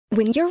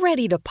When you're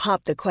ready to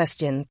pop the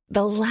question,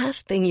 the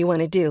last thing you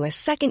want to do is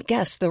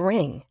second-guess the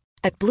ring.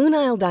 At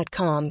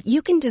BlueNile.com,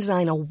 you can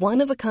design a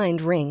one-of-a-kind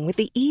ring with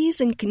the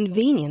ease and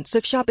convenience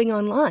of shopping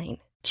online.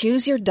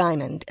 Choose your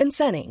diamond and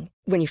setting.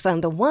 When you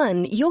find the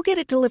one, you'll get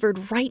it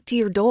delivered right to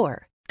your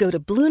door. Go to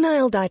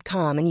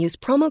BlueNile.com and use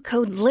promo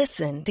code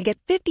LISTEN to get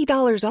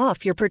 $50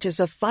 off your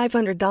purchase of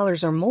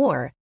 $500 or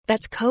more.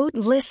 That's code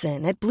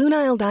LISTEN at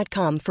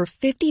BlueNile.com for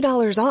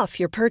 $50 off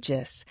your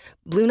purchase.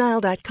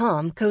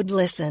 BlueNile.com, code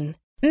LISTEN.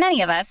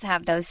 Many of us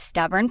have those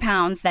stubborn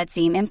pounds that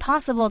seem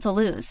impossible to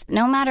lose,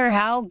 no matter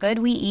how good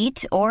we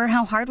eat or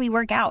how hard we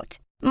work out.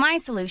 My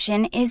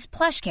solution is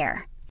PlushCare.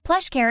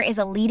 PlushCare is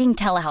a leading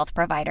telehealth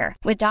provider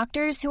with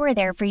doctors who are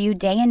there for you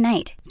day and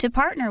night to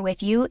partner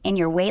with you in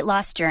your weight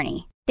loss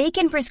journey. They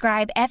can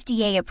prescribe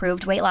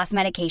FDA-approved weight loss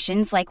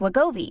medications like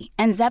Wegovy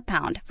and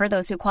Zepbound for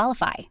those who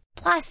qualify.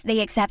 Plus,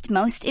 they accept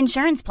most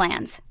insurance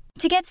plans.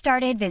 To get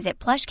started,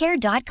 visit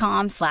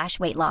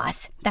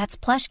plushcare.com/weightloss.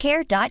 That's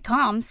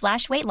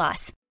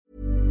plushcare.com/weightloss.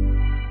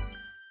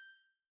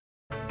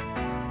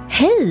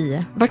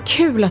 Hej! Vad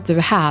kul att du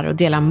är här och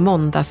delar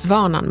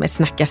måndagsvanan med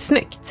Snacka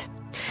snyggt.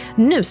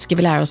 Nu ska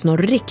vi lära oss något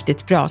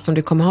riktigt bra som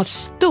du kommer ha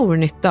stor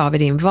nytta av i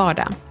din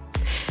vardag.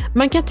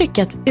 Man kan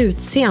tycka att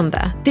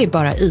utseende, det är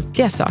bara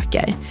ytliga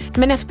saker.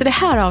 Men efter det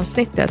här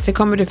avsnittet så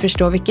kommer du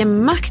förstå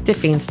vilken makt det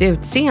finns i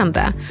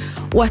utseende.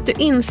 Och att du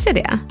inser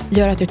det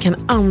gör att du kan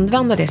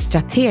använda det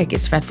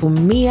strategiskt för att få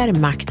mer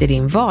makt i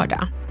din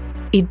vardag.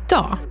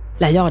 Idag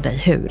lär jag dig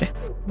hur.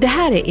 Det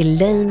här är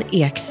Elaine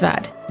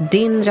Eksvärd,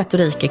 din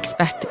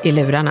retorikexpert i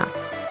lurarna.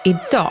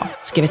 Idag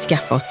ska vi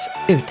skaffa oss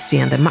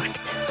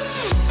utseendemakt.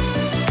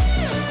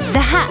 Det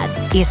här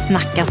är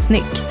Snacka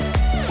snyggt.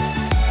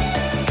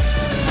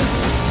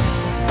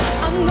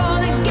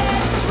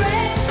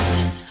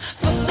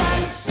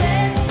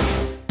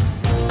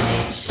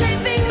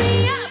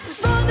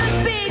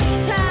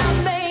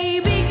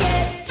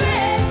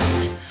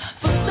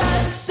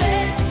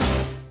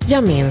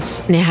 Jag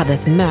minns när jag hade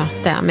ett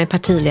möte med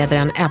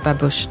partiledaren Ebba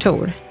Busch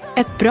Thor.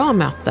 Ett bra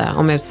möte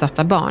om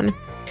utsatta barn.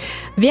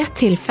 Vid ett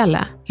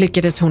tillfälle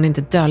lyckades hon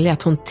inte dölja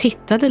att hon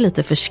tittade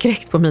lite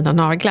förskräckt på mina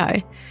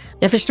naglar.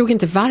 Jag förstod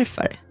inte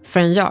varför,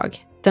 förrän jag,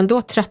 den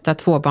då trötta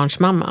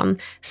tvåbarnsmamman,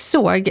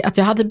 såg att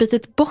jag hade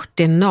bitit bort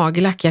det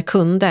nagellack jag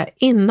kunde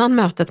innan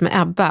mötet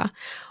med Ebba.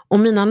 Och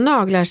mina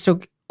naglar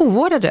såg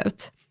ovårdade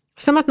ut.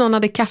 Som att någon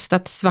hade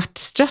kastat svart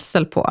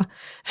strössel på.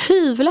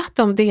 Hyvlat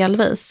dem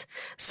delvis.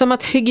 Som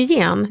att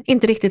hygien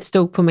inte riktigt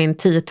stod på min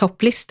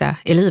 10-topplista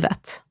i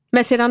livet.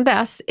 Men sedan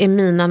dess är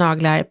mina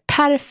naglar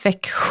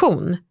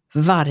perfektion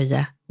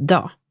varje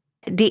dag.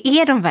 Det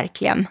är de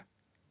verkligen.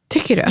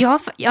 Tycker du?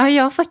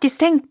 Jag har faktiskt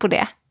tänkt på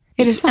det.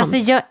 Är det sant?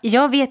 Alltså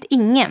jag vet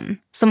ingen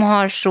som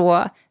har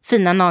så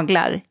fina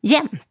naglar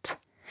jämt.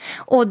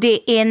 Och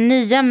det är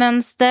nya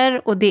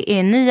mönster och det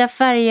är nya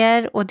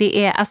färger och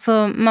det är,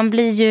 alltså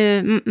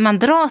man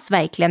dras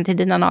verkligen till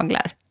dina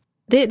naglar.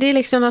 Det är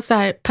liksom något så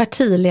här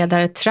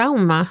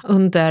partiledartrauma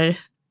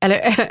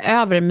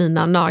över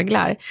mina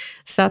naglar.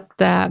 Så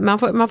att man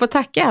får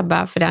tacka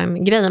Ebba för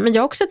den grejen. Men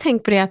jag har också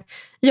tänkt på det att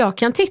jag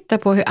kan titta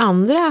på hur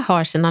andra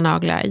har sina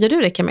naglar. Gör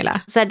du det,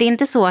 Camilla? Så det är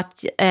inte så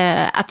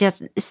att jag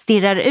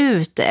stirrar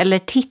ut eller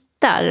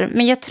tittar.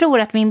 Men jag tror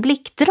att min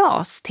blick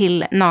dras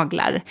till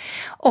naglar.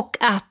 Och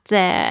att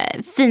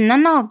fina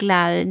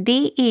naglar,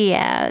 det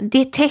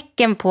är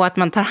tecken på att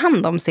man tar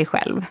hand om sig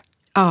själv.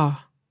 Ja,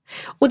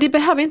 och det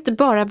behöver inte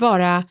bara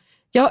vara...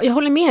 Jag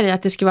håller med dig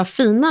att det ska vara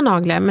fina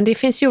naglar, men det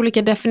finns ju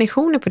olika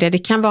definitioner på det. Det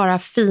kan vara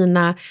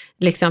fina,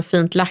 liksom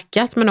fint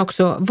lackat, men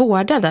också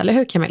vårdade, eller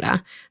hur, Camilla?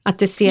 Att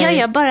det ser...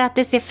 Ja, bara att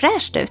det ser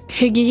fräscht ut.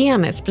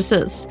 Hygieniskt,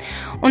 precis.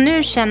 Och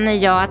nu känner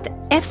jag att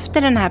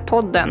efter den här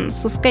podden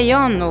så ska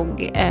jag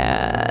nog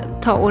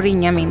ta och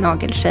ringa min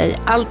nageltjej.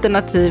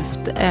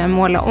 Alternativt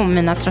måla om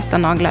mina trötta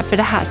naglar, för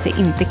det här ser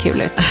inte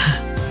kul ut.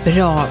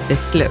 Bra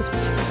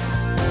beslut.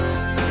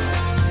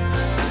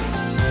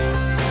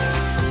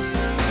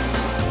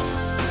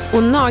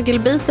 Och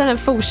nagelbitaren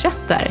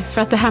fortsätter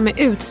för att det här med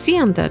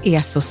utseende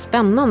är så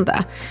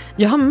spännande.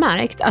 Jag har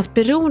märkt att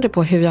beroende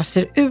på hur jag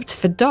ser ut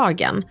för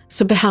dagen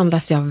så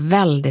behandlas jag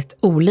väldigt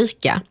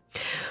olika.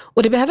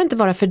 Och det behöver inte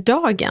vara för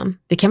dagen,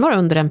 det kan vara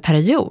under en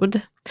period.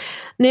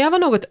 När jag var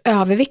något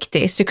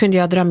överviktig så kunde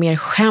jag dra mer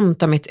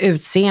skämt om mitt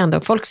utseende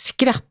och folk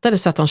skrattade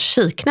så att de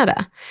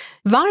kiknade.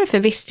 Varför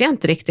visste jag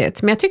inte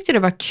riktigt, men jag tyckte det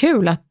var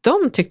kul att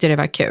de tyckte det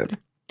var kul.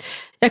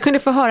 Jag kunde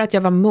få höra att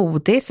jag var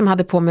modig som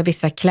hade på mig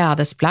vissa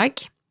klädesplagg.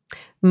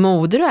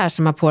 Moder är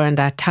som har på den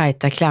där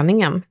tajta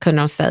klänningen,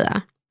 kunde de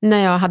säga.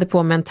 När jag hade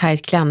på mig en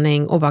tajt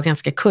klänning och var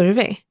ganska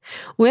kurvig.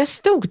 Och jag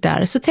stod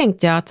där så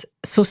tänkte jag att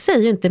så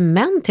säger inte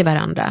män till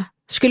varandra.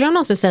 Skulle de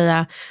någonsin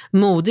säga,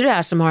 moder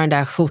är som har den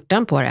där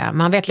skjortan på det.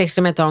 Man vet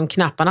liksom inte om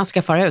knapparna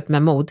ska fara ut,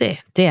 men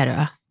modig, det är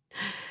du.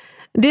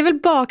 Det är väl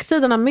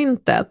baksidan av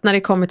myntet när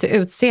det kommer till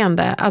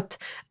utseende.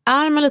 Att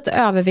är man lite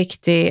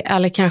överviktig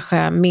eller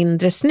kanske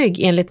mindre snygg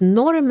enligt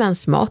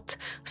normens mått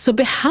så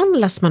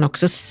behandlas man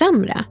också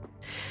sämre.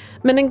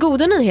 Men den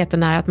goda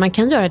nyheten är att man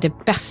kan göra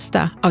det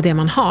bästa av det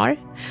man har.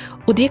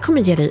 Och det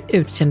kommer ge dig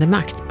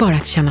utseendemakt bara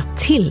att känna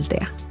till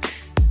det.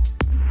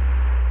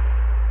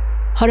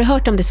 Har du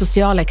hört om det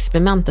sociala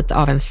experimentet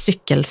av en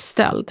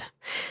cykelstöld?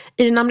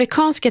 I den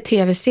amerikanska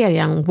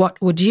tv-serien What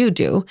Would You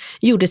Do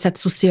gjordes ett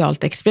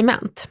socialt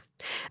experiment.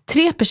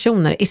 3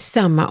 personer i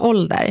samma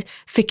ålder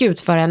fick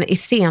utföra en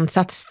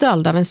iscensatt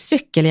stöld av en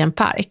cykel i en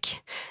park.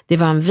 Det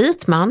var en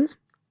vit man,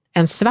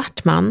 en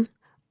svart man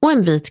och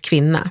en vit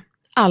kvinna.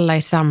 Alla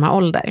i samma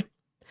ålder.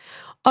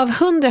 Av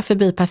 100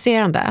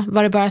 förbipasserande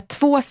var det bara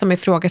 2 som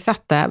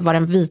ifrågasatte vad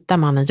den vita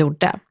mannen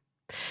gjorde.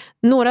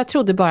 Några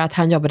trodde bara att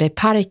han jobbade i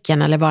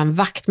parken eller var en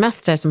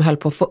vaktmästare som höll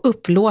på att få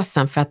upp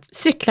låsen för att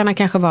cyklarna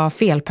kanske var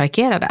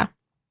felparkerade.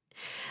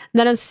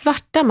 När den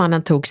svarta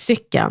mannen tog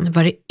cykeln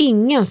var det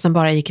ingen som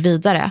bara gick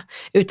vidare,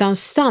 utan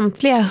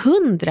samtliga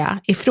 100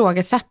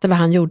 ifrågasatte vad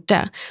han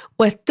gjorde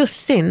och ett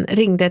dussin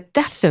ringde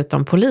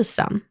dessutom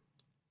polisen.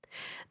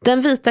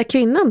 Den vita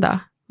kvinnan då?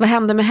 Vad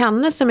hände med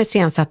henne som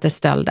iscensatte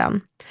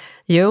stölden?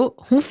 Jo,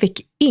 hon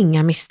fick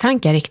inga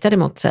misstankar riktade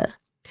mot sig.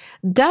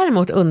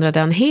 Däremot undrade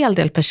en hel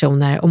del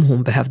personer om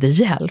hon behövde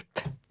hjälp.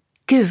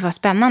 Gud vad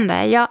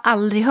spännande, jag har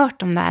aldrig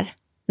hört om det här.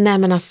 Nej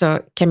men alltså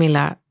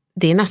Camilla,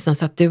 det är nästan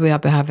så att du och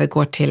jag behöver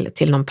gå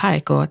till någon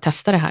park och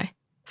testa det här.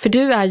 För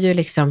du är ju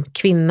liksom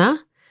kvinna,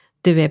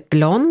 du är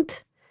blond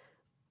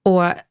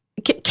och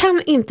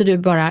kan vi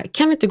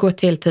inte gå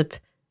till typ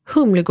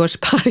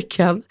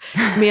Humlegårdsparken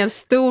med en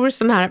stor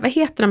sån här, vad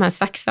heter de här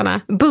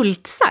saxarna?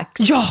 Bultsax?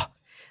 Ja,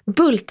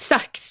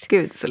 bultsax.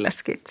 Gud så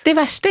läskigt. Det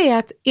värsta är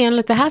att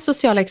enligt det här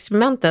sociala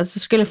experimentet så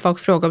skulle folk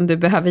fråga om du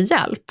behöver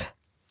hjälp.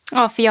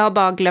 Ja, för jag har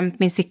bara glömt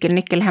min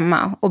cykelnyckel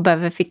hemma och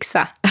behöver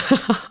fixa.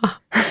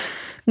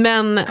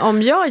 Men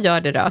om jag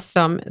gör det då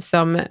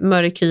som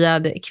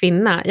mörkhyad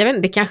kvinna, jag vet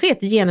inte, det kanske är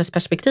ett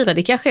genusperspektiv,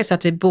 det kanske är så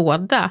att vi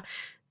båda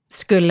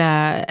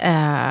skulle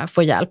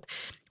få hjälp.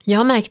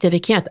 Jag märkte att vi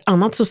kan göra ett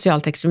annat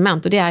socialt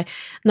experiment och det är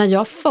när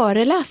jag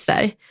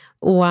föreläser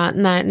och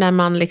när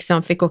man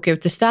liksom fick åka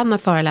ut till stan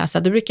och föreläsa,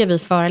 då brukar vi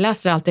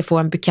föreläsare alltid få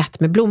en bukett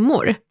med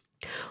blommor.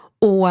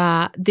 Och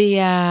det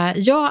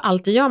jag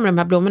alltid gör med de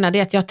här blommorna det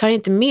är att jag tar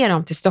inte med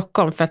dem till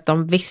Stockholm för att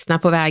de vissnar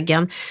på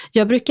vägen.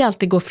 Jag brukar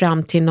alltid gå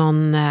fram till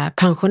någon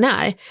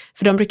pensionär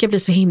för de brukar bli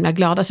så himla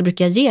glada så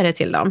brukar jag ge det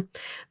till dem.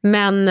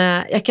 Men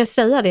jag kan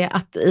säga det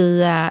att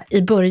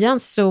i början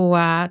så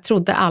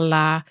trodde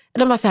alla,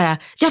 de var så här,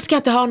 jag ska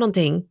inte ha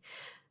någonting.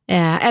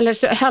 Eller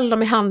så höll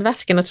de i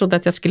handväskan och trodde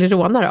att jag skulle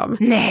råna dem.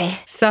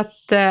 Nej. Så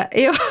att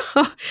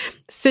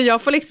så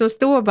jag får liksom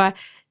stå och bara,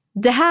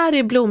 det här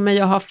är blommor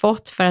jag har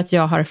fått för att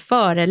jag har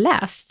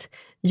föreläst.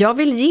 Jag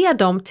vill ge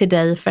dem till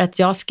dig för att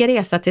jag ska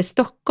resa till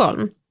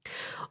Stockholm.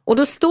 Och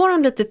då står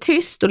de lite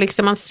tyst och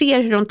liksom man ser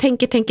hur de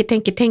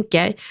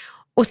tänker.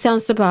 Och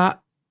sen så bara,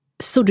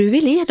 så du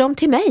vill ge dem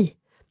till mig?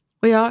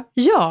 Och jag,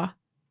 ja.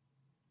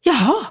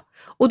 Jaha.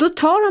 Och då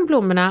tar de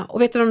blommorna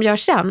och vet du vad de gör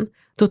sen?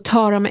 Då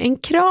tar de en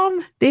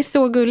kram. Det är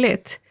så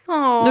gulligt.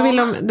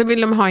 Då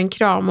vill de ha en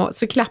kram och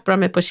så klappar de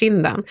mig på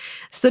kinden.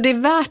 Så det är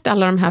värt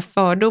alla de här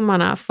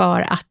fördomarna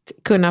för att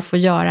kunna få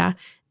göra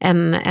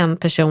en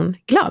person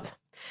glad.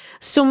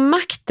 Så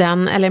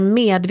makten eller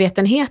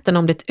medvetenheten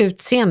om ditt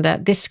utseende,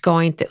 det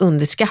ska inte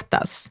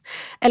underskattas.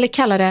 Eller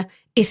kalla det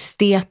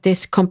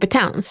estetisk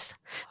kompetens.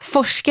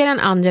 Forskaren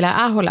Angela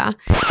Ahola.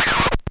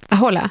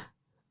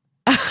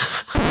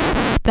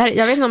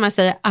 Jag vet inte om man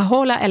säger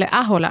Ahola eller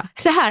Ahola.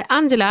 Så här,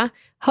 Angela,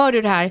 hör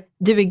du det här?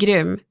 Du är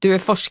grym, du är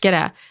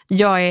forskare.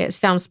 Jag är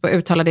sämst på att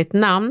uttala ditt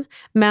namn.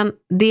 Men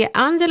det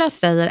Angela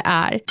säger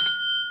är,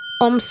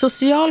 om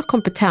social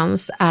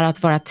kompetens är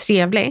att vara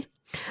trevlig,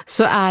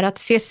 så är att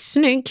se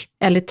snygg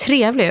eller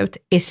trevlig ut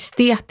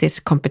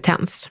estetisk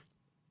kompetens.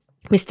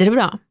 Visst är det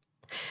bra?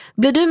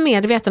 Blir du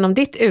medveten om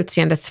ditt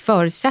utseendes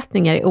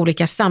förutsättningar i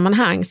olika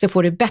sammanhang så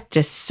får du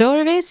bättre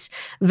service,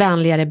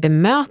 vänligare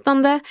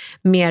bemötande,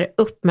 mer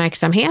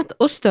uppmärksamhet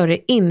och större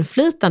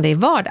inflytande i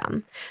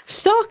vardagen.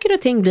 Saker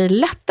och ting blir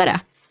lättare,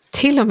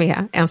 till och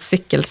med en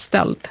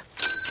cykelstöld.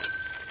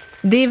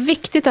 Det är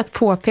viktigt att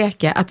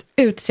påpeka att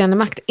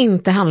utseendemakt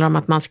inte handlar om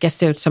att man ska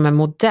se ut som en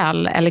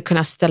modell eller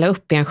kunna ställa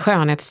upp i en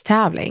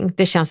skönhetstävling.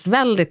 Det känns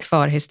väldigt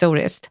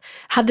förhistoriskt.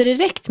 Hade det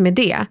räckt med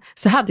det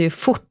så hade ju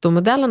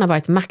fotomodellerna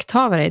varit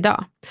makthavare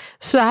idag.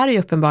 Så är det ju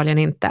uppenbarligen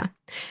inte.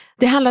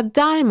 Det handlar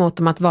däremot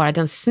om att vara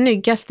den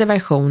snyggaste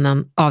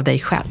versionen av dig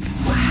själv.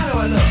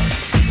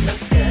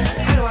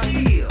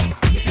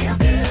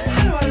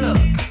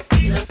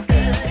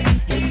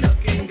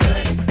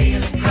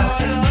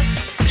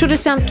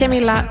 Producent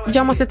Camilla,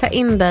 jag måste ta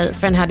in dig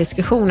för den här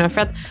diskussionen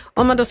för att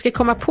om man då ska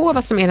komma på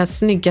vad som är den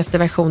snyggaste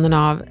versionen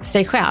av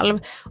sig själv,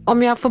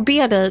 om jag får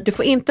be dig, du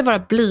får inte vara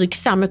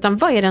blygsam utan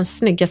vad är den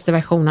snyggaste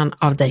versionen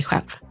av dig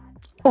själv?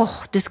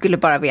 Du skulle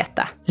bara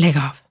veta. Lägg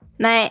av.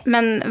 Nej,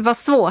 men vad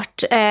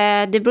svårt.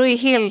 Det beror ju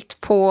helt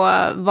på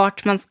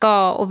vart man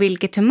ska och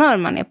vilket humör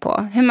man är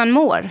på. Hur man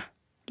mår,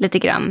 lite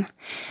grann.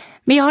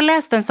 Men jag har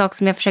läst en sak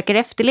som jag försöker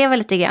efterleva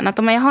lite grann. Att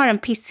om jag har en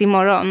pissig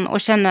morgon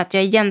och känner att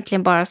jag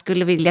egentligen bara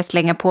skulle vilja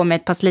slänga på mig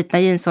ett par slitna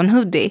jeans och en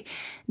hoodie,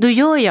 då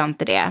gör jag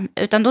inte det.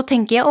 Utan då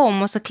tänker jag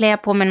om och så klär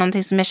jag på mig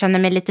någonting som jag känner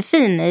mig lite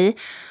fin i.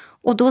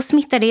 Och då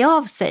smittar det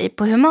av sig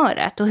på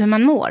humöret och hur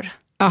man mår.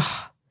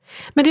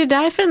 Men det är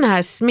därför den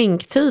här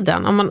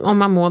sminktiden, om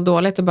man mår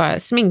dåligt och bara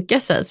sminka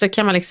sig, så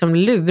kan man liksom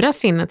lura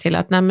sinnet till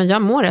att nej, men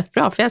jag mår rätt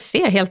bra för jag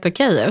ser helt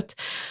okej ut.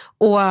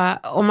 Och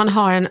om man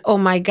har en oh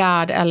my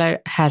god eller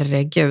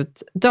herregud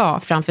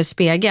dag framför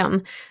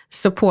spegeln,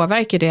 så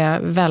påverkar det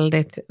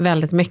väldigt,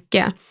 väldigt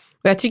mycket.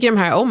 Och jag tycker de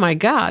här oh my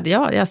god,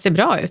 ja, jag ser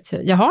bra ut,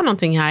 jag har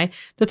någonting här.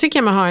 Då tycker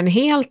jag man har en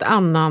helt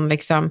annan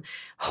liksom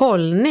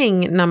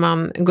hållning när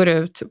man går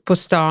ut på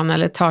stan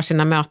eller tar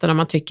sina möten och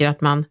man tycker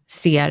att man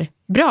ser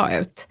bra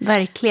ut.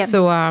 Verkligen.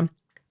 Så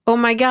oh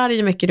my god är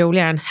ju mycket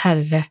roligare än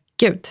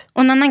herregud.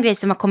 Och en annan grej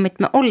som har kommit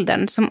med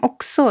åldern som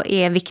också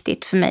är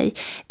viktigt för mig,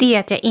 det är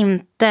att jag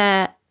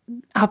inte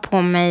har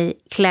på mig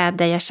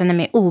kläder jag känner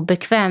mig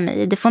obekväm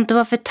i. Det får inte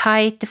vara för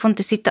tajt, det får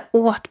inte sitta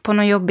åt på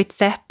något jobbigt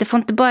sätt.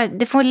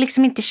 Det får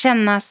liksom inte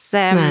kännas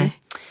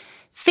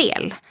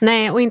fel.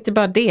 Nej, och inte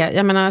bara det.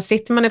 Jag menar,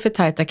 sitter man i för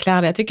tajta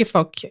kläder, jag tycker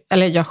folk,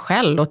 eller jag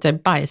själv, låter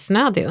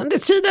bajsnödig under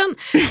tiden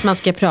man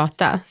ska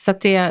prata. Så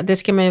att det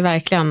ska man ju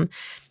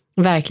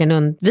verkligen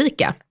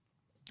undvika.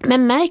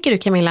 Men märker du,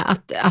 Camilla,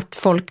 att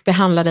folk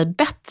behandlar dig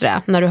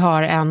bättre när du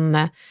har en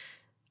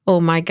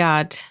oh my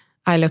god,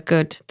 I look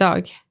good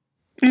dag?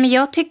 Men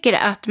jag tycker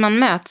att man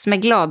möts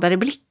med gladare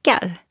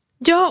blickar.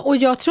 Ja, och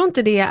jag tror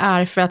inte det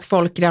är för att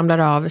folk ramlar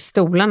av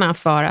stolarna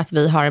för att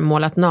vi har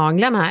målat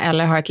naglarna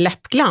eller har ett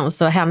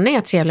läppglans och henne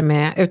är trevlig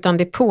med, utan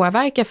det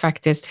påverkar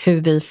faktiskt hur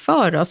vi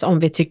för oss om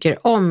vi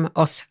tycker om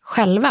oss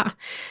själva.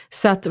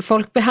 Så att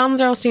folk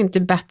behandlar oss inte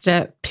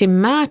bättre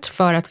primärt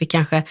för att vi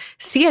kanske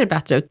ser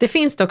bättre ut. Det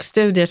finns dock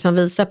studier som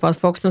visar på att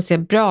folk som ser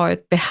bra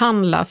ut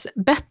behandlas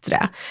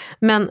bättre.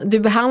 Men du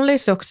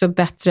behandlas också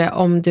bättre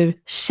om du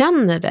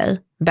känner dig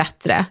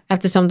bättre,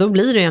 eftersom då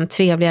blir du en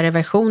trevligare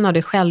version av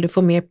dig själv. Du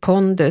får mer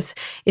pondus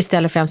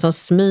istället för en som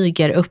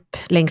smyger upp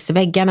längs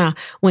väggarna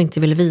och inte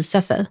vill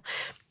visa sig.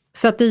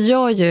 Så att det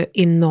gör ju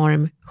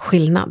enorm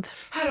skillnad.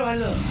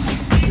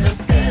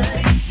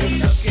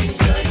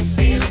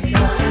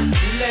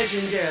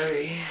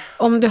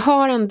 Om du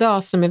har en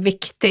dag som är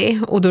viktig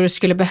och då du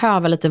skulle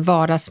behöva lite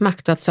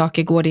vardagsmakt och att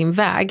saker går din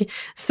väg,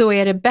 så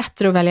är det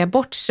bättre att välja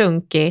bort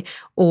sunkig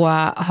och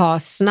ha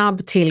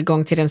snabb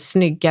tillgång till den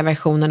snygga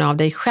versionen av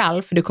dig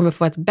själv, för du kommer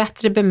få ett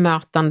bättre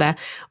bemötande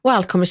och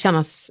allt kommer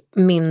kännas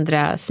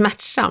mindre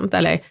smärtsamt,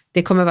 eller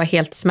det kommer vara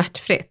helt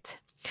smärtfritt.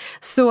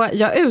 Så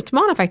jag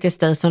utmanar faktiskt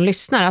dig som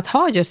lyssnar att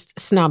ha just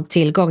snabb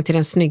tillgång till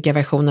den snygga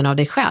versionen av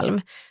dig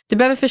själv. Du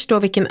behöver förstå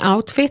vilken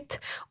outfit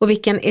och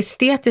vilken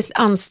estetisk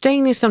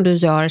ansträngning som du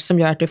gör som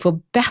gör att du får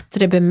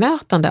bättre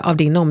bemötande av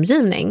din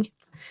omgivning.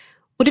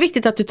 Och det är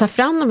viktigt att du tar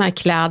fram de här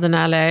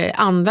kläderna eller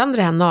använder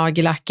det här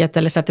nagellacket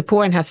eller sätter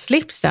på den här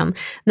slipsen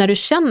när du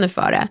känner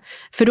för det.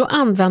 För då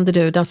använder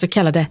du den så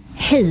kallade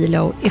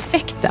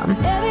halo-effekten.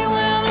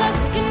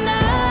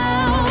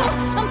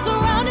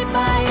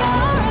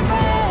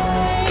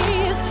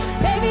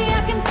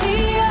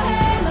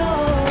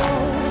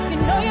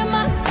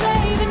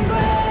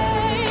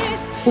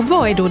 Och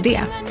vad är då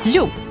det?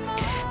 Jo,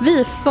 vi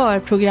är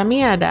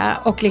förprogrammerade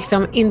och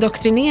liksom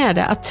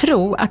indoktrinerade att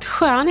tro att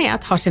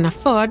skönhet har sina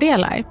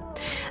fördelar.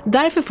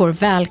 Därför får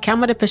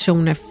välkammade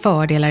personer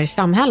fördelar i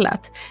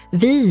samhället.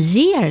 Vi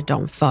ger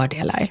dem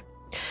fördelar.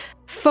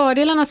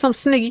 Fördelarna som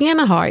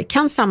snyggingarna har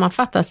kan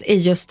sammanfattas i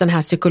just den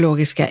här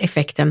psykologiska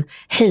effekten,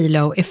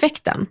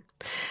 halo-effekten.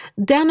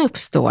 Den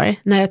uppstår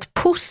när ett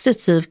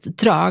positivt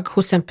drag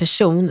hos en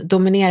person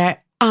dominerar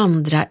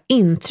andra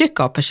intryck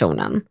av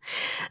personen.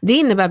 Det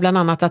innebär bland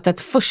annat att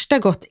ett första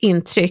gott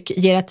intryck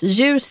ger ett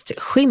ljust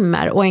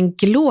skimmer och en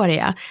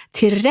gloria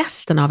till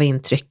resten av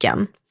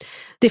intrycken.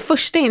 Det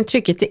första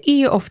intrycket det är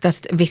ju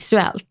oftast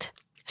visuellt.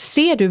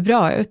 Ser du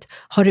bra ut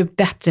har du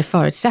bättre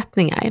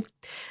förutsättningar.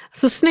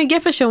 Så snygga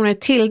personer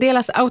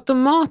tilldelas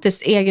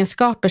automatiskt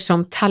egenskaper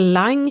som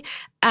talang,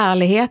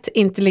 ärlighet,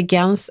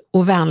 intelligens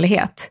och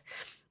vänlighet.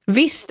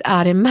 Visst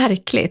är det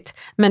märkligt,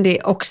 men det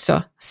är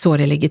också så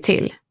det ligger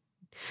till.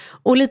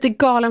 Och lite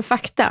galen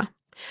fakta.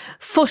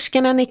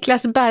 Forskarna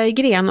Niklas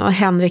Berggren och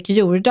Henrik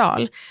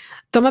Jordahl,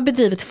 de har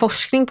bedrivit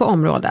forskning på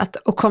området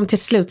och kom till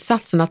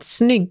slutsatsen att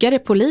snyggare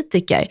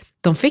politiker,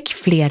 de fick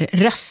fler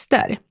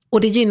röster.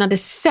 Och det gynnade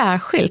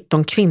särskilt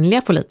de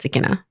kvinnliga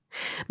politikerna.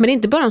 Men det är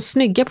inte bara de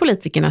snygga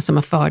politikerna som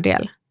har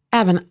fördel.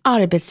 Även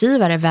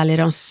arbetsgivare väljer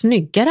de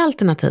snyggare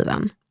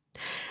alternativen.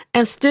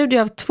 En studie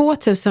av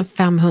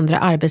 2500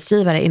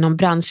 arbetsgivare inom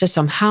branscher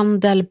som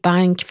handel,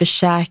 bank,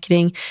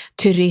 försäkring,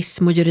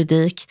 turism och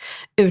juridik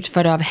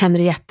utförd av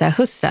Henrietta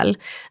Hussel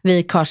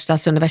vid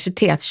Karlstads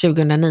universitet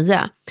 2009.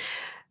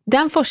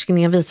 Den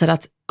forskningen visade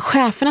att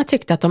cheferna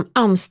tyckte att de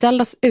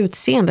anställdas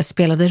utseende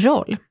spelade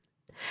roll.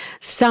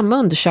 Samma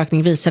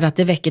undersökning visade att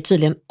det väcker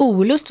tydligen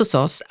olust hos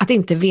oss att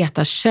inte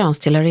veta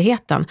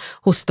könstillhörigheten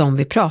hos dem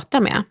vi pratar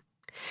med.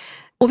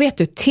 Och vet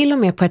du, till och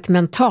med på ett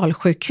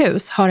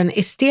mentalsjukhus har den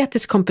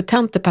estetiskt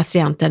kompetenta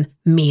patienten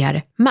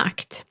mer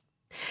makt.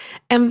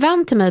 En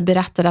vän till mig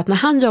berättade att när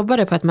han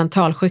jobbade på ett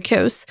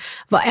mentalsjukhus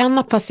var en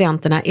av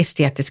patienterna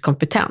estetiskt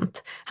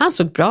kompetent. Han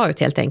såg bra ut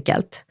helt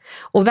enkelt.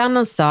 Och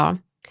vännen sa,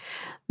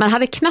 Man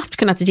hade knappt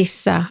kunnat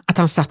gissa att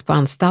han satt på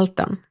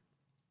anstalten.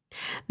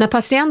 När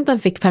patienten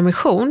fick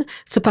permission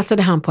så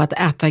passade han på att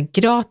äta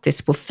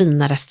gratis på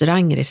fina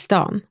restauranger i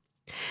stan.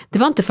 Det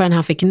var inte förrän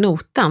han fick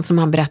notan som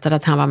han berättade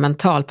att han var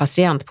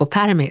mentalpatient på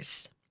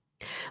permis.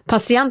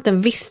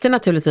 Patienten visste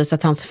naturligtvis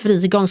att hans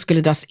frigång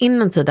skulle dras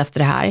in en tid efter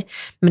det här,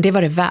 men det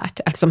var det värt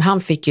eftersom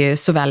han fick ju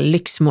såväl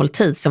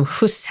lyxmåltid som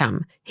skjuts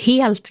hem,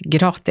 helt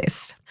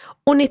gratis.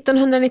 Och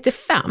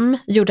 1995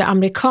 gjorde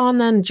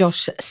amerikanen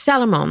Josh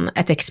Salomon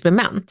ett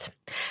experiment.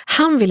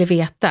 Han ville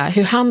veta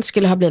hur han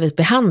skulle ha blivit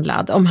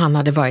behandlad om han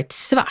hade varit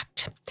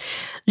svart.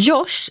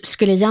 Josh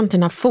skulle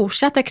egentligen ha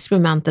fortsatt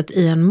experimentet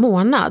i en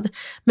månad,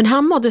 men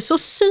han mådde så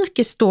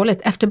psykiskt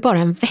dåligt efter bara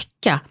en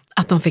vecka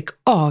att de fick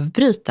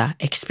avbryta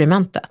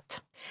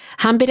experimentet.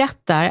 Han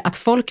berättar att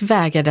folk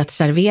vägrade att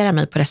servera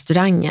mig på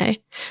restauranger.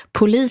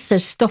 Poliser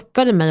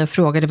stoppade mig och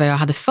frågade vad jag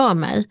hade för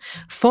mig.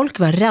 Folk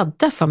var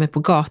rädda för mig på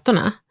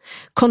gatorna.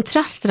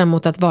 Kontrasterna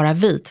mot att vara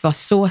vit var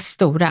så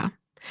stora.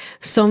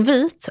 Som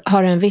vit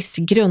har du en viss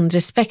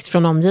grundrespekt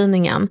från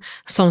omgivningen.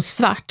 Som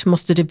svart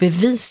måste du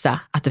bevisa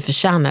att du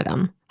förtjänar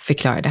den,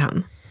 förklarade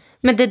han.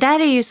 Men det där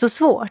är ju så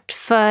svårt,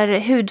 för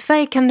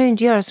hudfärg kan du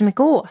inte göra så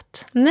mycket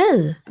åt.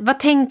 Nej. Vad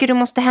tänker du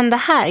måste hända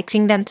här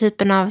kring den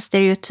typen av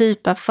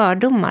stereotypa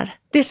fördomar?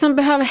 Det som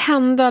behöver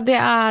hända, det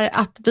är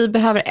att vi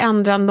behöver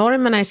ändra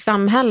normerna i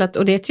samhället,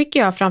 och det tycker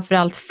jag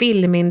framförallt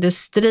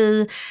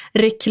filmindustri,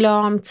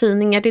 reklam,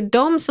 tidningar, det är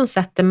de som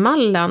sätter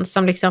mallen,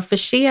 som liksom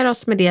förser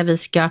oss med det vi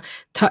ska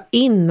ta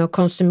in och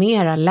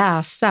konsumera,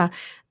 läsa.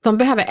 De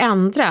behöver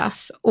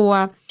ändras, och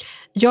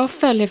jag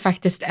följer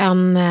faktiskt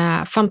en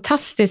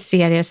fantastisk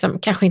serie som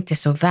kanske inte är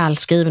så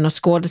välskriven,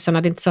 och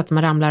skådespelarna, det är inte så att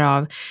man ramlar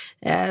av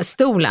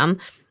stolen.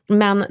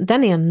 Men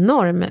den är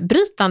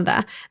normbrytande.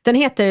 Den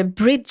heter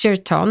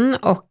Bridgerton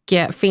och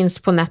finns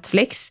på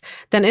Netflix.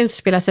 Den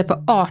utspelar sig på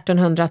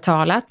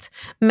 1800-talet.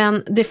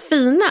 Men det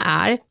fina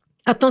är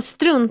att de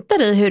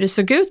struntar i hur det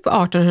såg ut på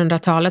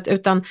 1800-talet,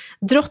 utan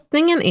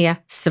drottningen är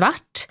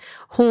svart.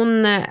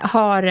 Hon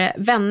har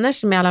vänner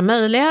som är alla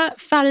möjliga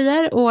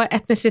färger och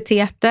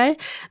etniciteter.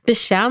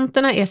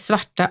 Betjänterna är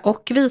svarta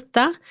och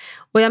vita.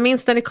 Och jag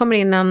minns när det kommer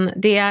in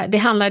det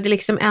handlar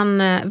liksom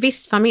en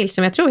viss familj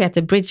som jag tror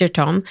heter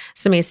Bridgerton,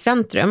 som är i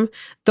centrum.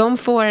 De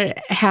får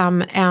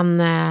hem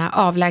en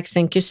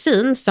avlägsen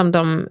kusin som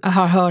de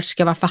har hört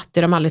ska vara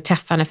fattig, de har aldrig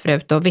träffat henne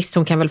förut, och visst,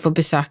 hon kan väl få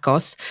besöka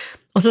oss.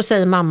 Och så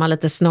säger mamma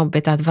lite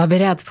snobbigt att var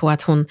beredd på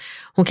att hon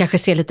kanske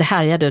ser lite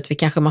härjad ut, vi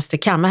kanske måste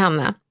kamma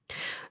henne.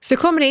 Så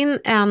kommer in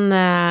en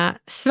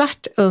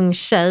svart ung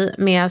tjej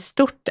med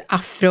stort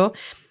afro,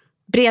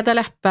 breda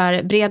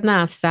läppar, bred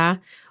näsa,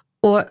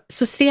 och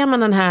så ser man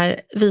den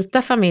här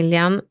vita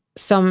familjen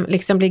som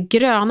liksom blir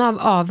gröna av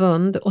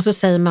avund, och så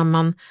säger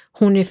mamman,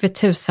 hon är för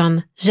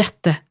tusan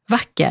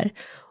jättevacker.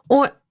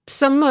 Och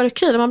som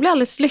mörkhyad, man blir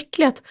alldeles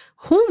lycklig att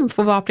hon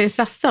får vara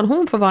prinsessan,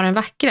 hon får vara den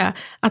vackra,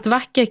 att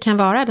vacker kan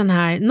vara den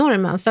här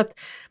normen. Så att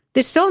det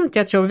är sånt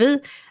jag tror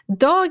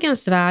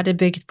dagens värld är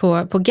byggt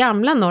på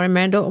gamla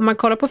normer. Då, om man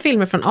kollar på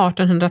filmer från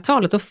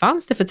 1800-talet, då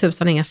fanns det för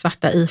tusan inga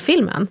svarta i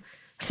filmen.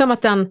 Som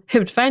att den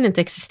hudfärgen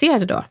inte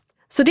existerade då.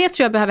 Så det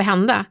tror jag behöver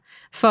hända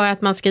för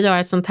att man ska göra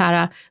ett sånt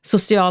här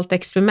socialt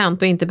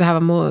experiment och inte behöva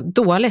må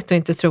dåligt och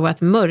inte tro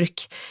att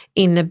mörk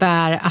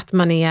innebär att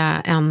man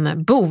är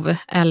en bov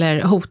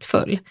eller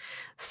hotfull.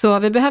 Så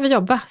vi behöver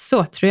jobba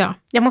så, tror jag.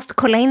 Jag måste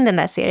kolla in den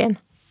där serien.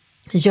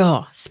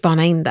 Ja,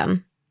 spana in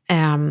den.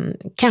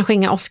 Kanske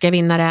inga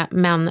Oscar-vinnare,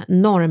 men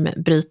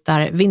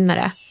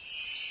normbrytarvinnare.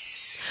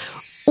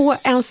 Och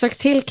en sak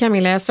till,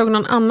 Camilla, jag såg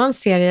någon annan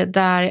serie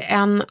där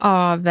en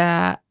av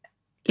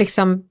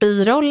liksom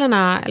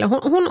birollerna, eller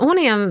hon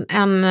är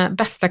en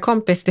bästa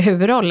kompis till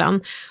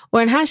huvudrollen, och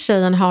den här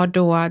tjejen har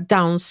då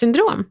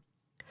Down-syndrom.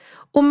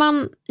 Och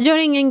man gör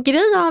ingen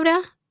grej av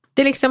det.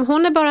 Det är liksom,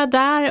 hon är bara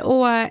där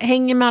och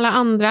hänger med alla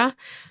andra.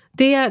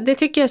 Det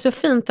tycker jag är så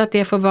fint att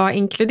det får vara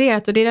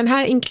inkluderat, och det är den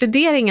här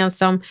inkluderingen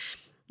som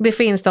det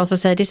finns de som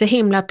säger det är så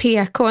himla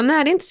PK.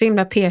 Nej, det är inte så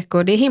himla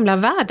PK, det är himla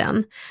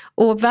världen.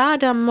 Och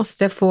världen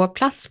måste få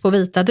plats på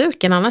vita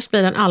duken, annars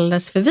blir den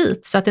alldeles för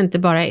vit. Så att det inte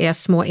bara är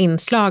små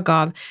inslag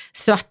av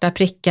svarta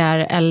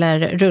prickar eller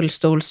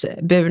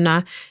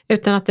rullstolsburna,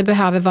 utan att det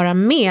behöver vara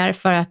mer,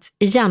 för att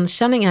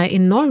igenkänning är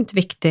enormt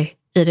viktig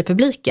i det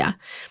publika.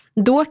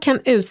 Då kan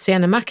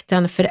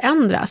utseendemakten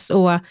förändras,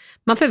 och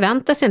man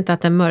förväntar sig inte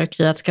att en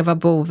mörkhyad ska vara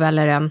bov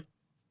eller en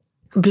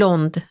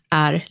blond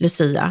är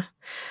Lucia.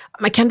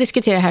 Man kan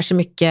diskutera det här så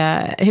mycket,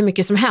 hur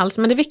mycket som helst,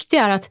 men det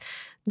viktiga är att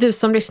du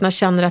som lyssnar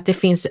känner att det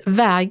finns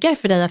vägar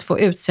för dig att få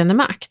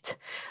utseendemakt.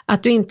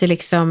 Att du inte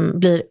liksom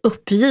blir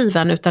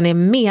uppgiven, utan är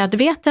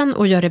medveten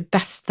och gör det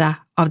bästa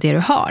av det du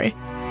har.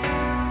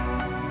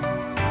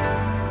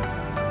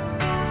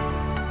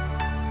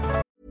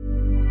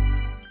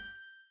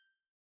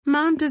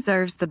 Mom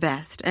deserves the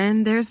best,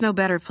 and there's no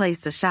better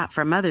place to shop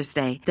for Mother's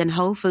Day than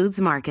Whole Foods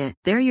Market.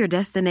 They're your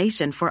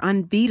destination for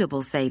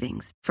unbeatable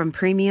savings, from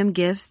premium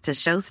gifts to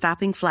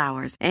show-stopping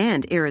flowers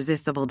and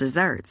irresistible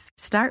desserts.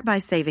 Start by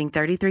saving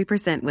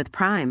 33% with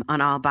Prime on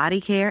all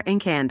body care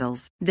and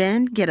candles.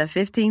 Then get a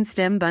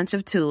 15-stem bunch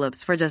of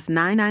tulips for just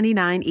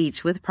 $9.99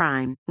 each with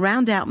Prime.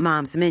 Round out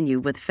Mom's menu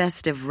with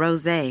festive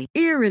rosé,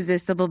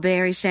 irresistible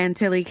berry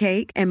chantilly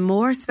cake, and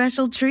more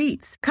special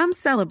treats. Come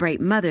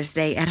celebrate Mother's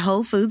Day at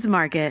Whole Foods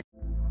Market.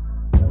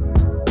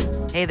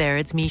 Hey there,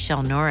 it's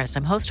Michelle Norris.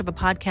 I'm host of a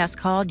podcast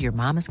called Your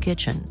Mama's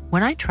Kitchen.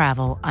 When I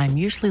travel, I'm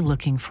usually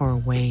looking for a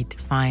way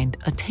to find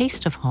a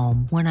taste of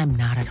home when I'm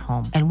not at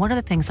home. And one of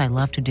the things I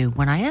love to do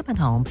when I am at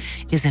home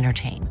is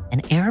entertain.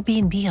 And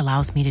Airbnb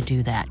allows me to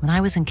do that. When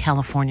I was in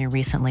California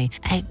recently,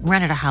 I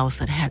rented a house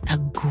that had a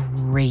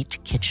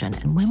great kitchen.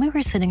 And when we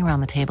were sitting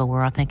around the table, we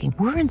were all thinking,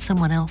 we're in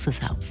someone else's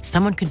house.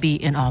 Someone could be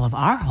in all of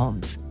our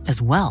homes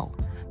as well.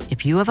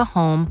 If you have a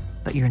home,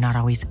 but you're not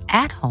always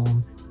at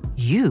home,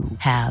 you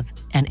have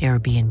an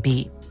Airbnb.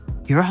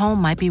 Your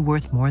home might be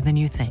worth more than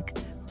you think.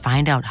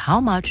 Find out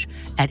how much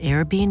at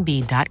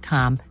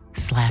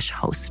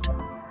airbnb.com/host.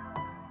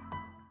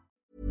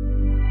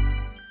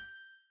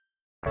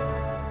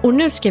 Och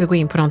nu ska vi gå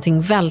in på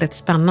någonting väldigt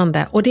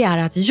spännande, och det är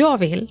att jag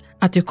vill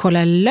att du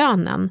kollar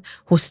lönen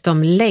hos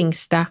de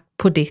längsta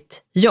på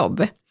ditt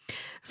jobb.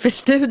 För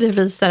studier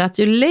visar att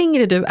ju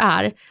längre du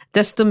är,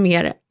 desto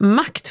mer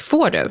makt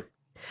får du.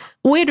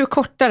 Och är du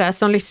kortare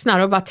som lyssnar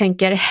och bara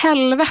tänker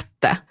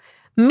helvete,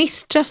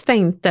 misströsta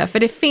inte, för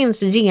det finns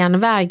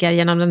genvägar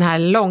genom den här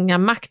långa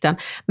makten,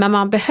 men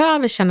man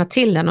behöver känna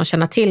till den och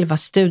känna till vad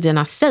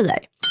studierna säger.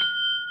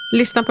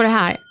 Lyssna på det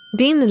här.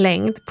 Din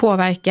längd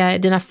påverkar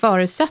dina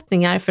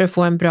förutsättningar för att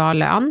få en bra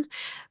lön.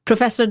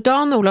 Professor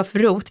Dan-Olof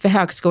Roth vid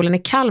Högskolan i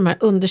Kalmar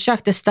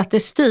undersökte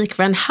statistik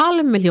för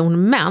 500 000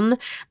 män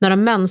när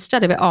de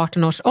mönstrade vid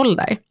 18 års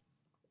ålder.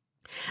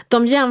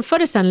 De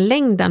jämförde sedan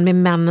längden med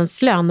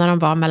männens lön när de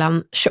var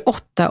mellan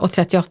 28 och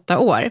 38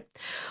 år.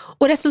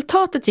 Och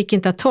resultatet gick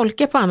inte att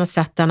tolka på annat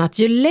sätt än att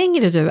ju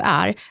längre du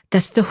är,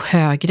 desto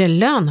högre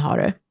lön har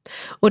du.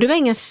 Och det var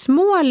inga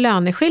små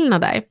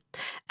löneskillnader.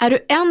 Är du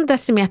 1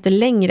 decimeter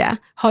längre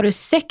har du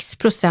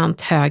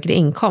 6% högre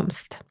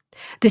inkomst.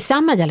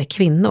 Detsamma gäller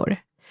kvinnor.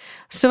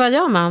 Så vad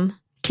gör man?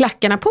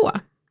 Klackarna på?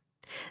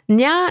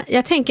 Nja,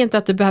 jag tänker inte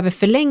att du behöver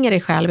förlänga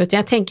dig själv, utan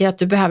jag tänker att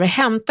du behöver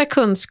hämta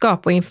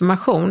kunskap och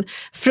information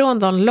från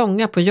de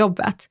långa på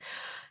jobbet.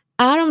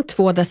 Är de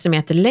 2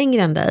 decimeter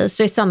längre än dig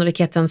så är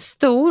sannolikheten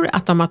stor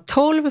att de har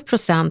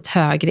 12%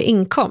 högre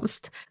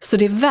inkomst. Så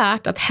det är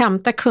värt att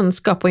hämta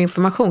kunskap och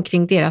information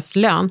kring deras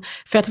lön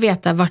för att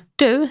veta vart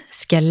du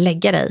ska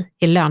lägga dig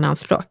i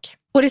löneanspråk.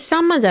 Och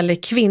detsamma gäller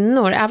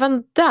kvinnor.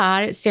 Även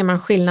där ser man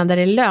skillnader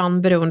i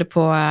lön beroende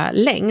på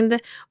längd.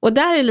 Och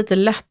där är det lite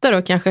lättare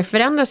att kanske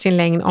förändra sin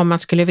längd om man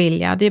skulle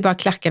vilja. Det är bara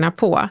klackarna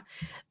på.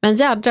 Men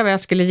jädrar vad jag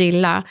skulle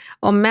gilla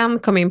om män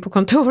kom in på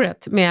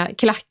kontoret med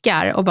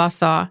klackar och bara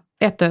sa,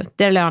 vet du,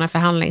 det är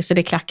löneförhandling så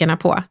det är klackarna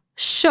på.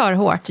 Kör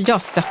hårt,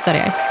 jag stöttar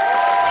er.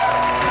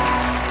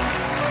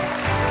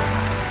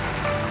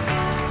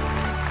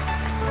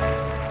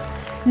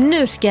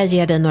 Nu ska jag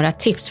ge dig några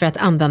tips för att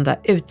använda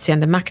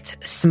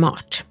utseendemakt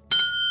smart.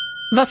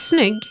 Var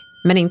snygg,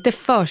 men inte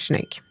för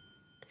snygg.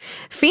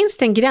 Finns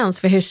det en gräns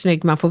för hur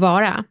snygg man får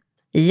vara?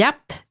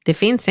 Japp, det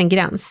finns en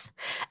gräns.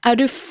 Är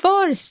du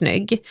för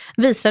snygg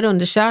visar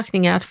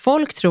undersökningar att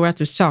folk tror att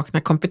du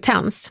saknar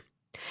kompetens.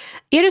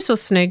 Är du så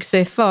snygg så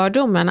är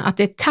fördomen att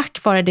det är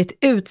tack vare ditt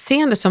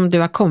utseende som du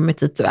har kommit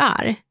dit du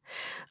är.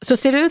 Så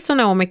ser du ut som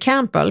Naomi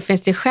Campbell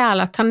finns det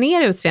skäl att ta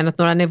ner utseendet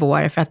några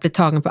nivåer för att bli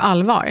tagen på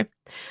allvar.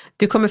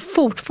 Du kommer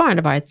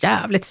fortfarande vara ett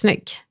jävligt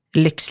snygg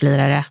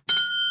lyxlirare.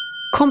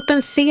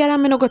 Kompensera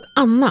med något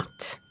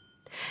annat.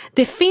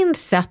 Det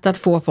finns sätt att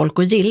få folk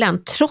att gilla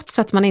en trots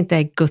att man inte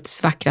är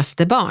Guds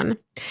vackraste barn.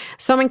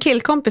 Som en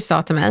killkompis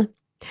sa till mig: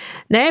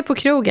 när jag är på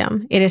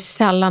krogen är det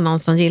sällan någon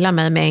som gillar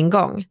mig med en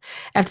gång,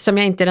 eftersom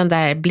jag inte den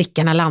där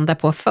blickarna landar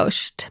på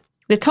först.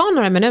 Det tar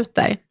några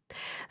minuter.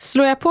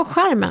 Slår jag på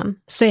skärmen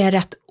så är jag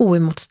rätt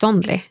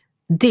oemotståndlig.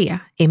 Det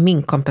är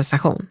min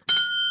kompensation.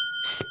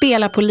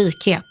 Spela på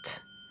likhet.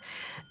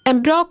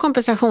 En bra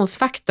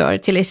kompensationsfaktor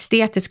till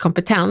estetisk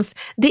kompetens,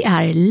 det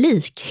är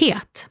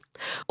likhet.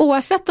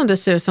 Oavsett om du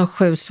ser ut som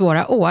 7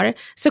 svåra år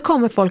så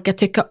kommer folk att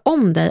tycka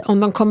om dig om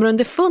de kommer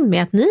underfund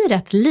med att ni är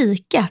rätt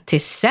lika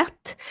till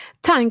sätt,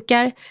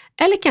 tankar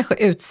eller kanske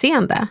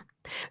utseende.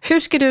 Hur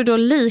ska du då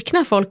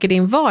likna folk i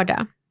din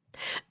vardag?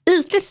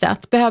 Ytligt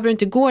sett behöver du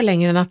inte gå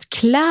längre än att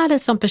klä dig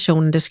som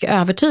personen du ska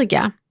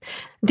övertyga.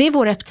 Det är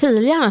vår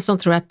reptilhjärna som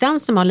tror att den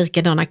som har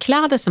likadana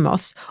kläder som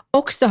oss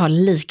också har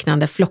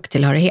liknande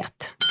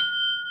flocktillhörighet.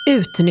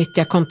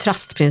 Utnyttja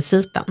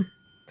kontrastprincipen.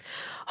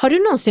 Har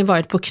du någonsin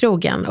varit på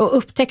krogen och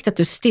upptäckt att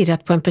du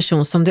stirrat på en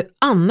person som du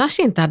annars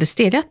inte hade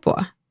stirrat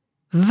på?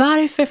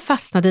 Varför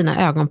fastnar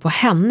dina ögon på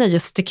henne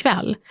just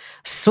ikväll?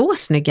 Så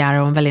snygg är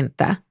hon väl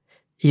inte?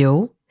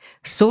 Jo,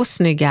 så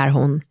snygg är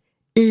hon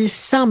i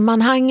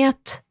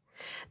sammanhanget.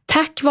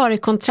 Tack vare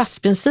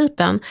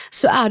kontrastprincipen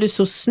så är du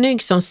så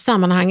snygg som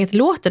sammanhanget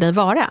låter dig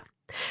vara.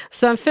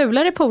 Så en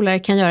fulare polare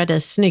kan göra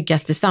dig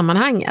snyggast i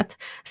sammanhanget,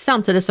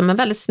 samtidigt som en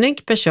väldigt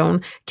snygg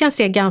person kan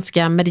se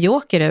ganska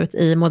medioker ut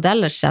i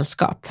modellers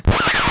sällskap.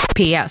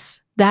 PS.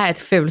 Det här är ett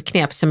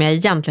fulknep som jag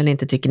egentligen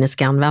inte tycker ni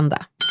ska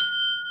använda.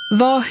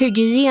 Var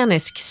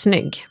hygienisk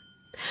snygg.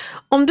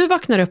 Om du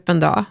vaknar upp en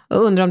dag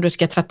och undrar om du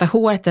ska tvätta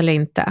håret eller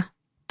inte,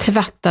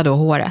 tvätta då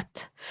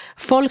håret.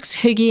 Folks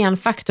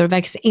hygienfaktor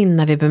vägs in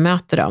när vi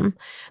bemöter dem.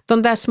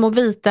 De där små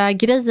vita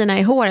grejerna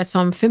i håret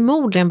som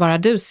förmodligen bara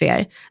du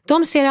ser,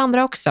 de ser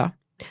andra också.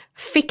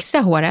 Fixa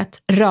håret,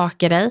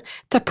 raka dig,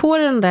 ta på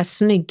dig de där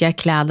snygga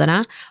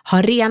kläderna,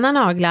 ha rena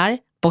naglar,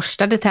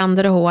 borstade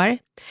tänder och hår.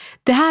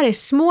 Det här är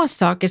små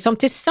saker som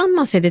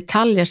tillsammans är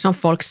detaljer som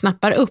folk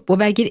snappar upp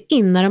och väger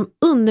in när de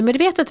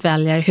undermedvetet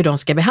väljer hur de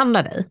ska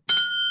behandla dig.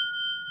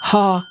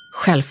 Ha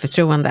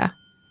självförtroende.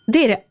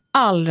 Det är det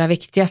allra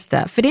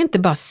viktigaste, för det är inte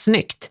bara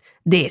snyggt,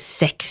 det är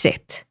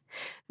sexigt.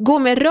 Gå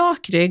med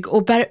rak rygg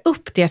och bär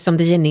upp det som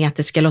det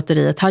genetiska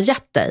lotteriet har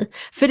gett dig,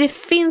 för det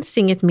finns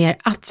inget mer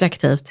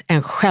attraktivt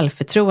än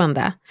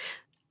självförtroende.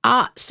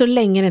 Så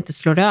länge det inte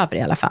slår över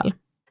i alla fall.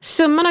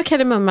 Summan av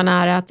kardemumman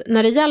är att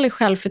när det gäller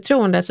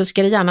självförtroende så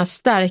ska det gärna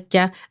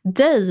stärka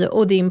dig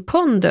och din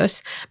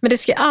pondus, men det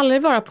ska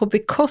aldrig vara på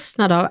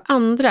bekostnad av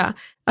andra.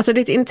 Alltså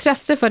ditt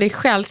intresse för dig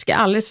själv ska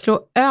aldrig slå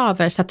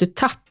över så att du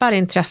tappar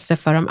intresse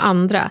för de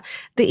andra.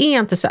 Det är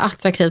inte så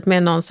attraktivt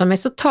med någon som är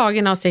så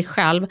tagen av sig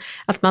själv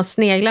att man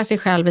sneglar sig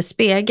själv i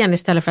spegeln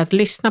istället för att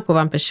lyssna på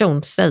vad en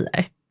person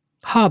säger.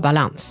 Ha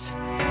balans.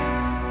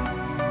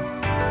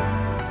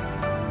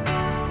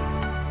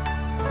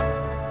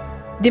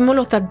 Det må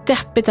låta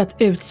deppigt att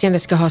utseende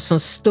ska ha så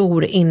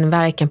stor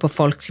inverkan på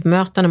folks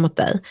mötande mot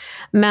dig.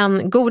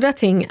 Men goda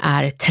ting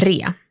är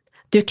 3.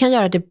 Du kan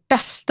göra det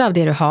bästa av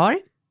det du har.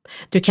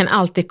 Du kan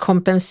alltid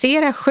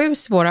kompensera 7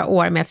 svåra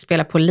år med att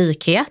spela på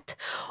likhet.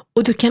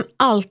 Och du kan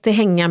alltid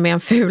hänga med en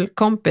ful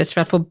kompis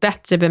för att få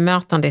bättre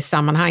bemötande i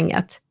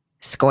sammanhanget.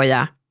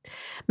 Skoja.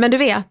 Men du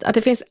vet att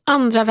det finns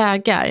andra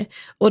vägar,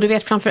 och du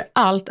vet framför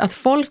allt att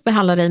folk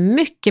behandlar dig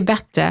mycket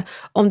bättre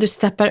om du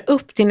steppar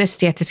upp din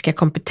estetiska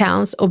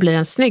kompetens och blir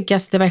den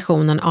snyggaste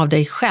versionen av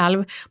dig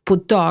själv på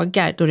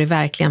dagar då det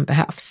verkligen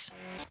behövs.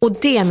 Och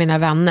det, mina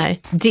vänner,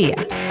 det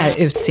är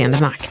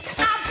utseendemakt.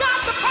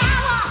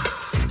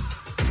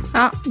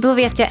 Ja, då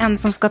vet jag en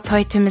som ska ta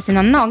itu med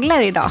sina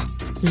naglar idag.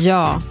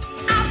 Ja.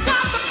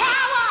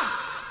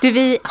 Du,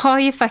 vi har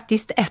ju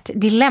faktiskt ett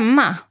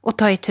dilemma att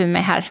ta itu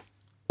med här.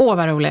 Åh,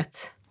 vad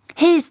roligt.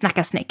 Hej,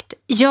 Snacka snyggt.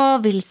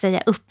 Jag vill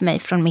säga upp mig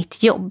från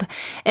mitt jobb.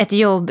 Ett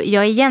jobb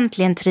jag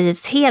egentligen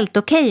trivs helt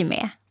okej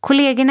med.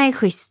 Kollegorna är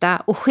schyssta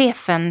och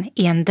chefen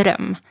är en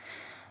dröm.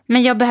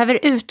 Men jag behöver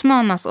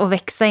utmanas och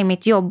växa i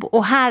mitt jobb,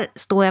 och här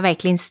står jag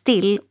verkligen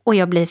still och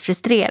jag blir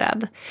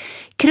frustrerad.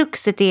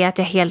 Kruxet är att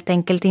jag helt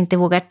enkelt inte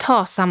vågar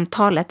ta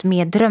samtalet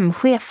med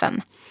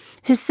drömchefen.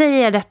 Hur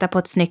säger jag detta på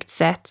ett snyggt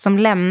sätt som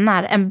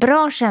lämnar en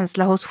bra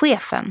känsla hos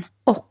chefen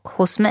och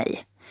hos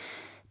mig?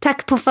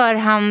 Tack på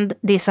förhand,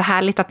 det är så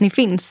härligt att ni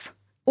finns.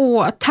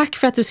 Tack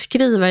för att du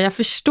skriver, jag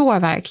förstår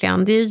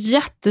verkligen. Det är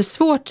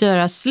jättesvårt att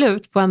göra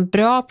slut på en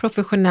bra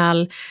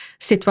professionell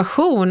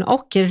situation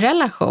och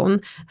relation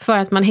för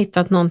att man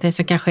hittat någonting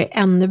som kanske är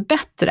ännu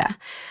bättre.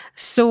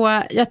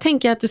 Så jag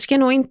tänker att du ska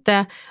nog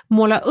inte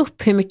måla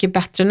upp hur mycket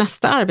bättre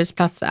nästa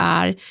arbetsplats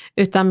är,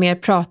 utan mer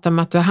prata om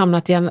att du har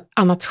hamnat i ett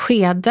annat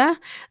skede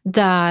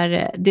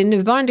där det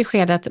nuvarande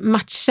skedet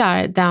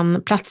matchar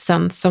den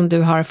platsen som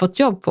du har fått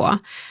jobb på.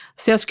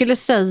 Så jag skulle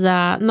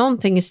säga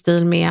någonting i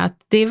stil med att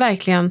det är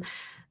verkligen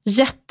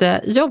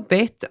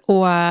jättejobbigt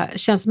och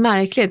känns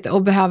märkligt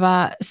att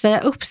behöva säga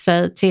upp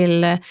sig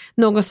till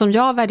någon som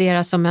jag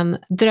värderar som en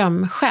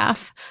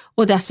drömchef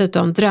och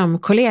dessutom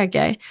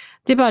drömkollegor.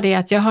 Det är bara det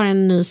att jag har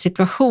en ny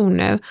situation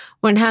nu,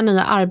 och den här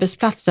nya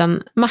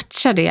arbetsplatsen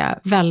matchar det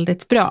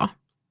väldigt bra.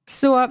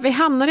 Så vi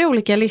hamnar i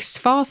olika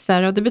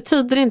livsfaser, och det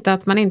betyder inte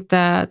att man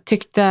inte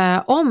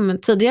tyckte om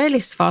tidigare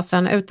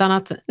livsfasen, utan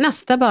att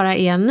nästa bara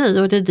är en ny,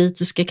 och det är dit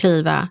du ska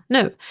kliva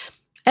nu.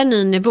 En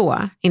ny nivå,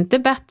 inte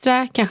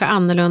bättre, kanske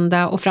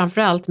annorlunda och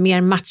framförallt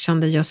mer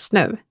matchande just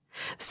nu.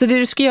 Så det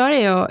du ska göra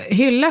är att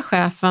hylla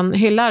chefen,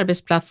 hylla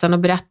arbetsplatsen och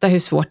berätta hur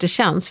svårt det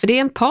känns, för det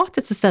är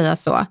empatiskt att säga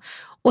så.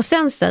 Och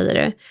sen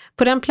säger du,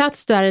 på den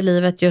plats du är i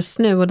livet just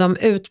nu och de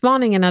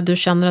utmaningarna du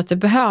känner att du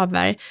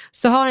behöver,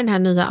 så har den här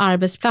nya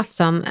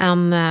arbetsplatsen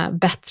en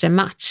bättre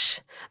match.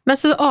 Men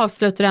så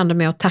avslutar du ändå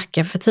med att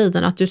tacka för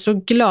tiden, att du är så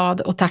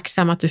glad och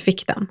tacksam att du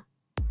fick den.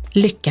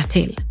 Lycka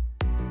till!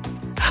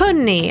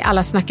 Hörrni,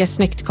 alla Snacka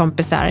snyggt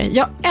kompisar,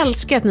 jag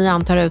älskar att ni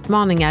antar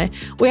utmaningar,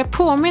 och jag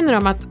påminner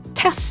om att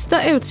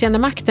testa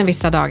utseendemakten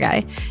vissa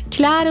dagar.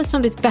 Klä dig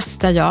som ditt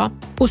bästa jag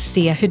och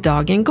se hur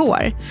dagen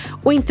går.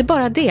 Och inte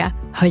bara det,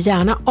 hör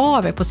gärna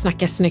av er på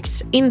Snacka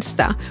Snyggts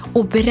Insta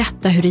och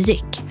berätta hur det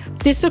gick.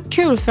 Det är så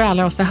kul för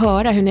alla oss att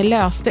höra hur ni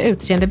löste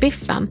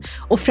utseendebiffen,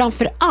 och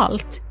framför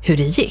allt hur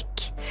det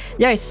gick.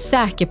 Jag är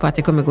säker på att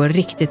det kommer gå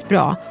riktigt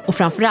bra, och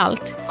framför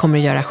allt kommer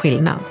det göra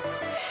skillnad.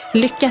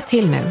 Lycka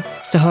till nu,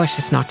 så hörs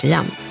vi snart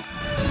igen.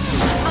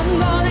 I'm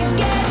gonna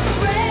get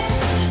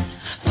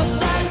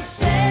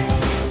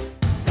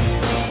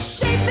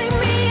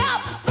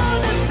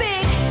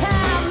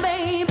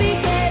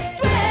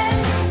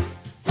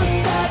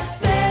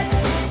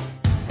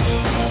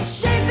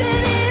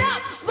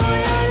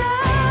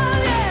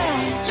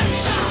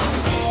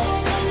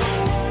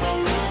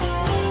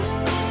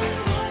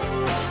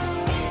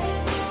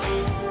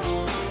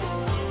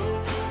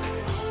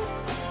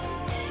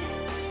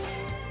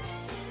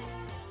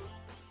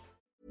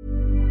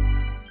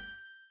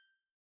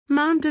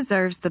Mom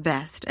deserves the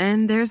best,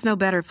 and there's no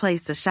better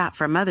place to shop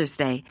for Mother's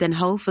Day than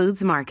Whole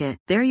Foods Market.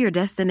 They're your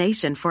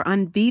destination for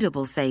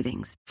unbeatable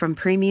savings, from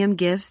premium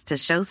gifts to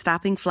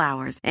show-stopping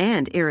flowers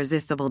and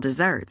irresistible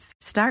desserts.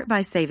 Start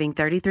by saving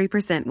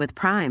 33% with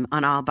Prime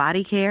on all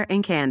body care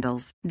and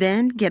candles.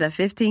 Then get a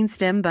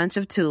 15-stem bunch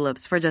of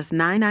tulips for just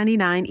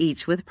 $9.99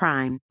 each with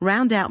Prime.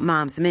 Round out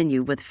Mom's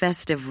menu with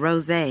festive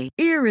rosé,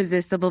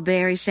 irresistible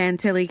berry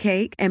chantilly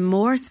cake, and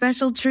more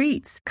special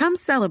treats. Come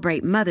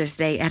celebrate Mother's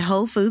Day at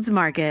Whole Foods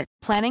Market.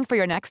 Planning for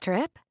your next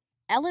trip?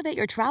 Elevate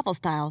your travel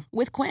style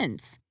with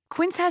Quince.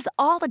 Quince has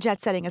all the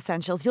jet-setting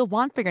essentials you'll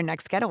want for your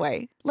next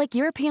getaway, like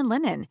European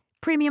linen,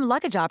 premium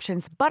luggage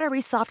options,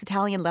 buttery soft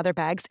Italian leather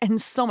bags,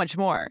 and so much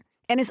more.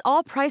 And is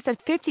all priced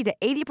at 50 to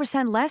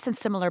 80% less than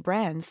similar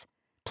brands.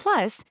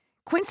 Plus,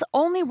 Quince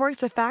only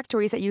works with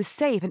factories that use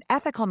safe and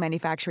ethical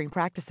manufacturing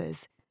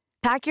practices.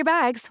 Pack your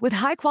bags with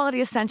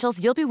high-quality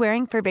essentials you'll be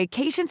wearing for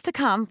vacations to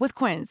come with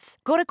Quince.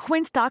 Go to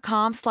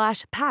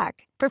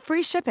quince.com/pack for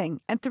free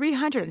shipping and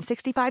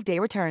 365-day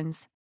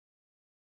returns.